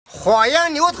火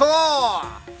焰牛头。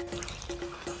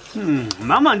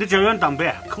慢慢的胶原蛋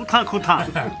白，口汤口汤。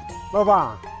老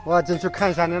板，我要进去看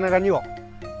一下你那个牛。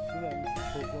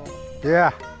对。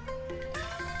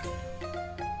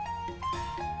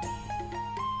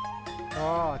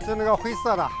哦，就那个灰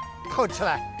色的，套起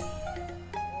来。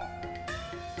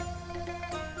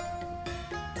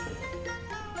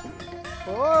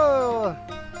哦。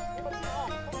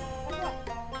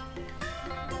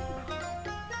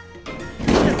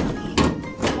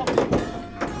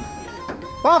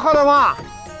绑好了吗？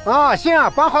啊，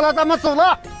行，绑好了，咱们走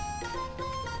了。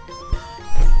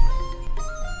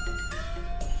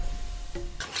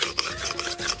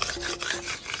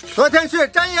昨天去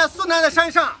展业苏南的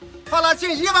山上，花了近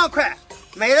1万块，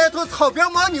买了一头草标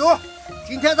牦牛。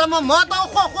今天咱们磨刀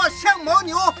霍霍现牦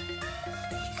牛。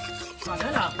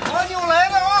来了，牦牛来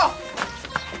了啊！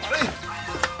哎，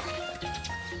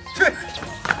去，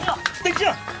哎呀，得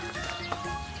劲！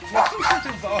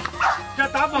真早，这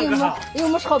大棒个啥？有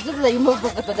没炒子的，有没不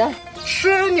个的？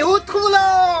吃牛头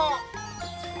了！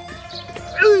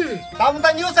咱们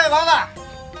的牛宰完了，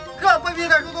各部位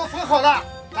的肉都分好了，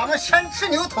咱们先吃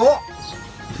牛头。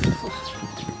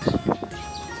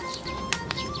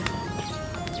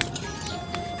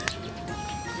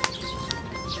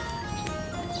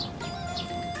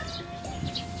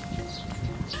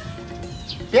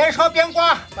边烧边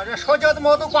刮，把这烧焦的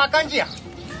毛都刮干净。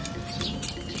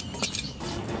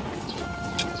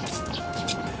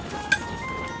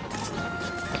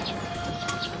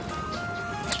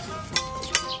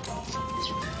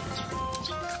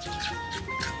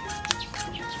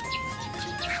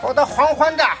烧得黄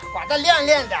黄的，刮得亮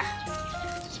亮的。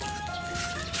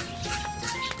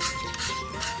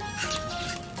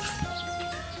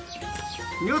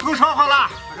牛头烧好了，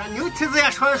把这牛蹄子也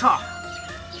烧一烧。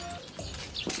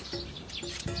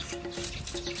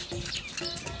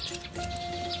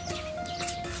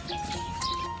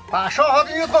把烧好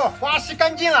的牛头刮洗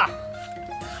干净了。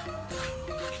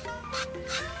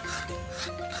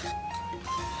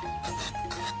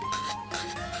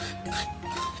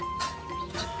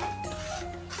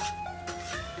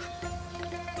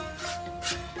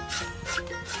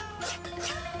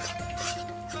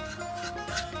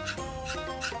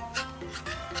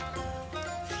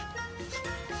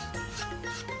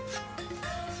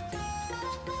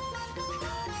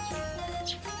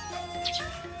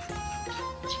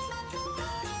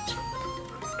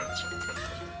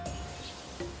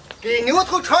给牛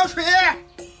头焯水，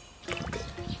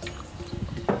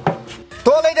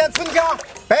多来点葱姜、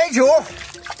白酒，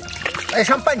来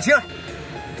上半斤。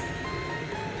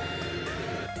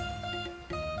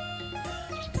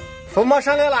粉末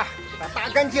上来了，把它打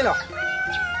干净了。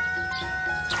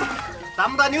咱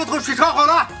们的牛头水焯好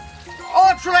了，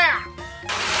熬出来，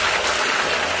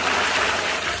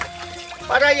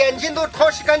把这眼睛都淘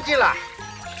洗干净了。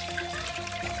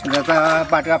现在咱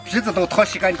把这皮子都淘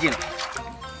洗干净了。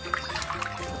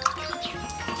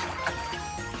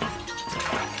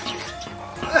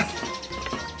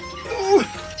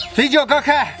嘴角割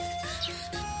开，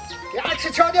牙齿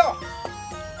敲掉，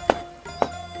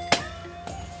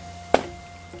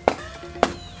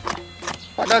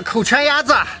把这口全牙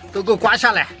子都给我刮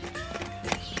下来。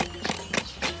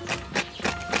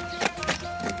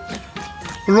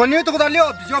卤牛头的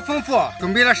料比较丰富，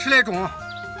准备了10来种，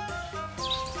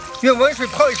用温水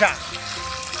泡一下，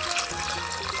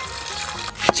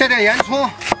切点洋葱、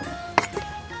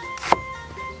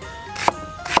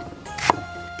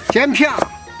姜片。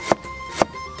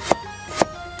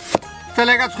再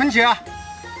来个春节，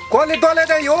锅里多来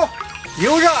点油，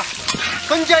油热，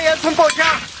春节洋葱爆香，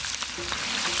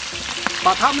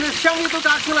把它们的香味都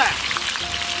炸出来。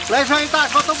来上一大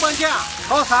勺豆瓣酱，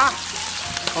炒散，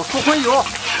炒出荤油。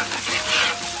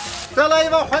再来一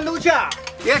碗黄豆酱，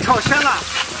也炒鲜了。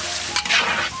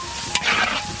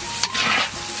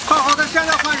泡好的馅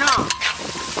料放上，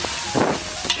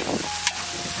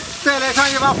再来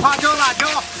上一碗花椒、辣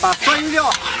椒，把所有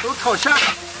料都炒香。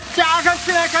加上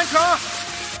去来干炒，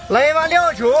来一碗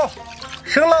料酒，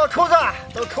生老抽子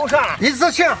都抽上，一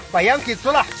次性把盐给足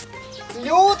了。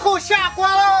牛头下锅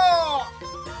喽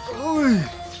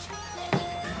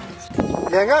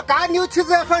！2个干牛蹄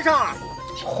子也放上，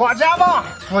火加旺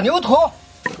煮牛头，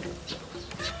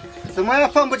怎么也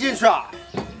放不进去啊？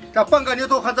这半个牛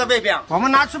头还在外边，我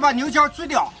们拿去把牛角去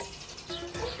掉。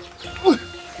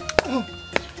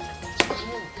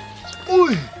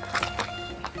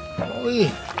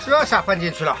这下放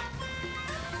进去了。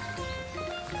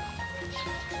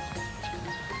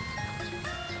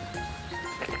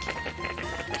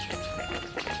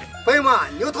朋友们，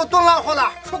牛头炖烂好了，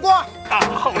出锅。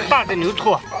好大的牛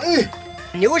头！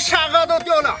牛下颚都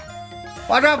掉了，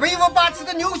把这威武霸气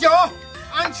的牛角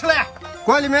按起来，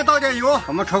锅里面倒点油，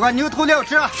我们炒个牛头料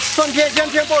汁，蒜片、姜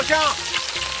片爆香，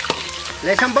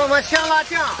来上半碗香辣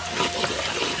酱，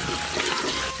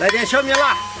来点小米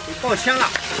辣，给爆香了。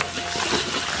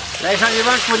来上1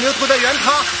碗煮牛头的原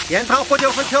汤，盐糖、胡椒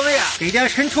粉调味，给点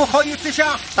生抽、蚝油提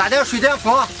香，打点水淀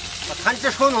粉，把汤汁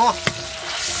炒浓。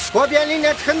锅边淋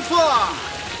点陈醋，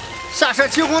下上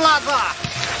青红辣子，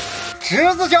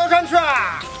柿子浇上去，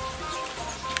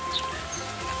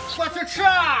过去吃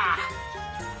啊！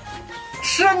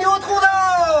吃牛头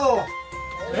喽！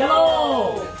来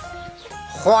喽！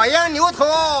火焰牛头，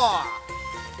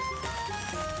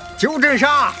就这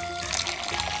上。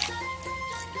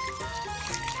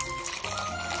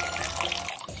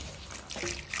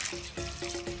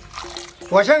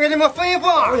我先给你们分一份。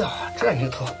哎呀，这牛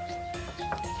头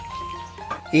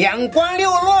眼光溜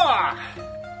落。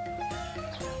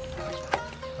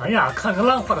哎呀，看着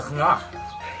浪活得很啊！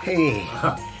嘿，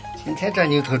今天这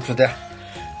牛头煮的，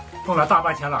种了大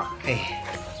半天了。哎，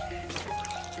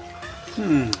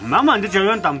满满的胶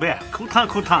原蛋白，口汤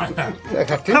口汤，这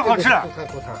可真太好吃了。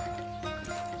口汤。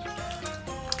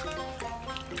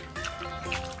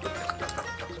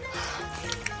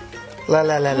来。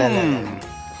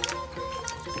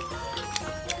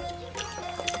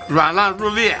软烂入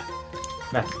味。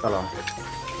来，大佬。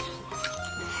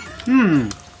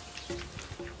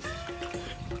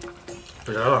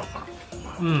不知道。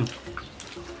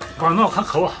光闹可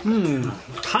口。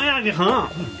汤呀的很。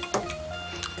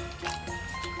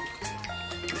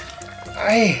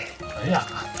哎呀，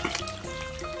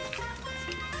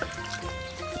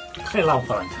太浪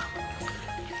费了，你看。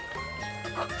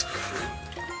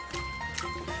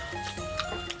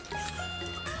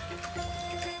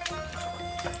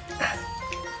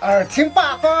耳听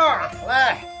八方，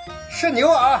来吃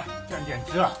牛啊！蘸点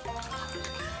汁啊！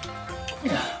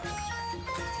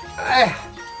哎，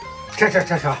这，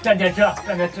蘸点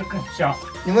汁更香。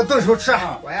你们动手吃，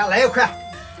我也来一块。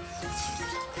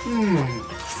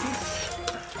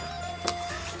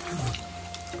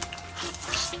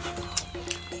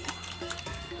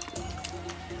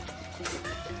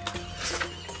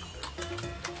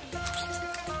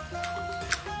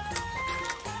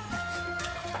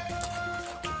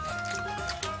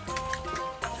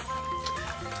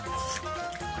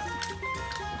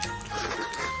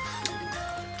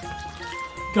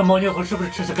这牦牛头是不是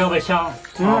吃起格外香？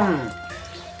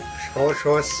稍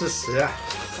稍细细。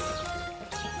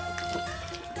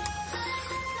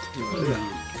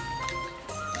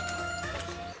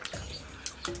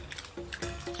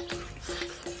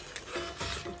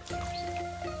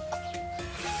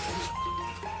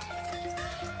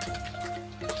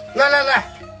来，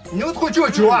牛头就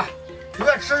酒啊，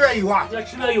越吃越有啊！越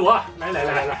吃越有啊！来，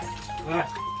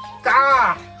干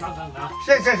啊！刚。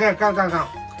是，刚。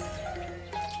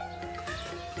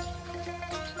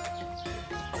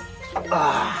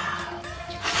啊，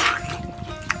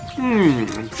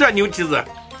这牛蹄子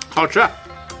好吃。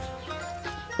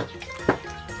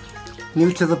牛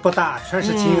蹄子不大，全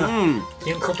是筋啊。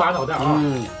筋头巴脑的啊。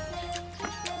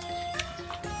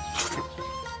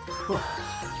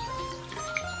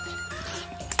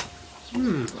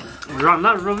软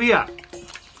烂入味啊，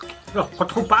这虎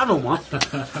头八脑嘛。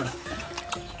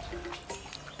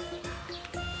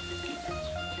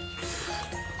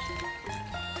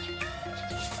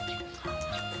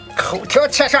口条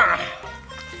切上。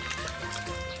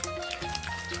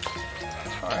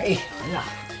哎呀，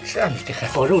这你的还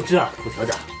好肉质啊，口条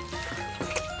的。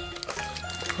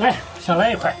来，先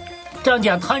来一块，蘸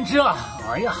点汤汁啊！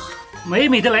哎呀，美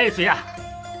美的来一嘴啊！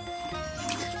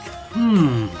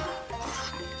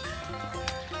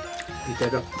你在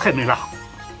这太美了，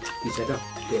你在这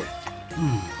对，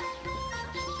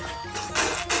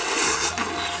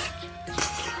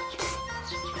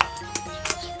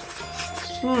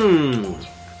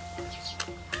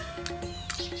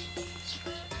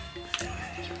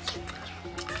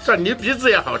这牛鼻子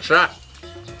也好吃。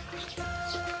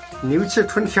牛气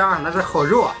纯天，那是好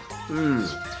肉啊。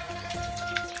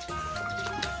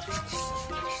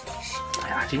哎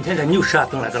呀，今天这牛舌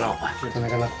炖了个浪花，炖了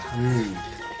个浪花。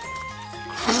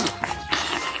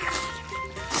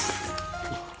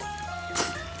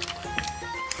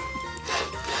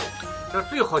这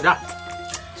最好的。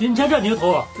今天这牛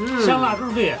头香辣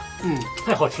入味，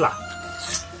太好吃了。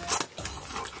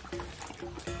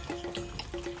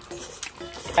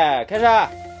哎，开始。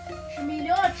吃没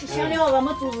了，吃香了，我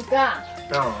们做一个。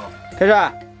开始。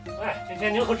哎，今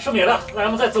天牛头吃美了，来，我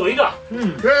们再走一个。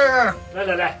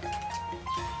来，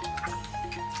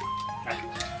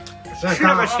吃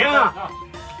了个香啊！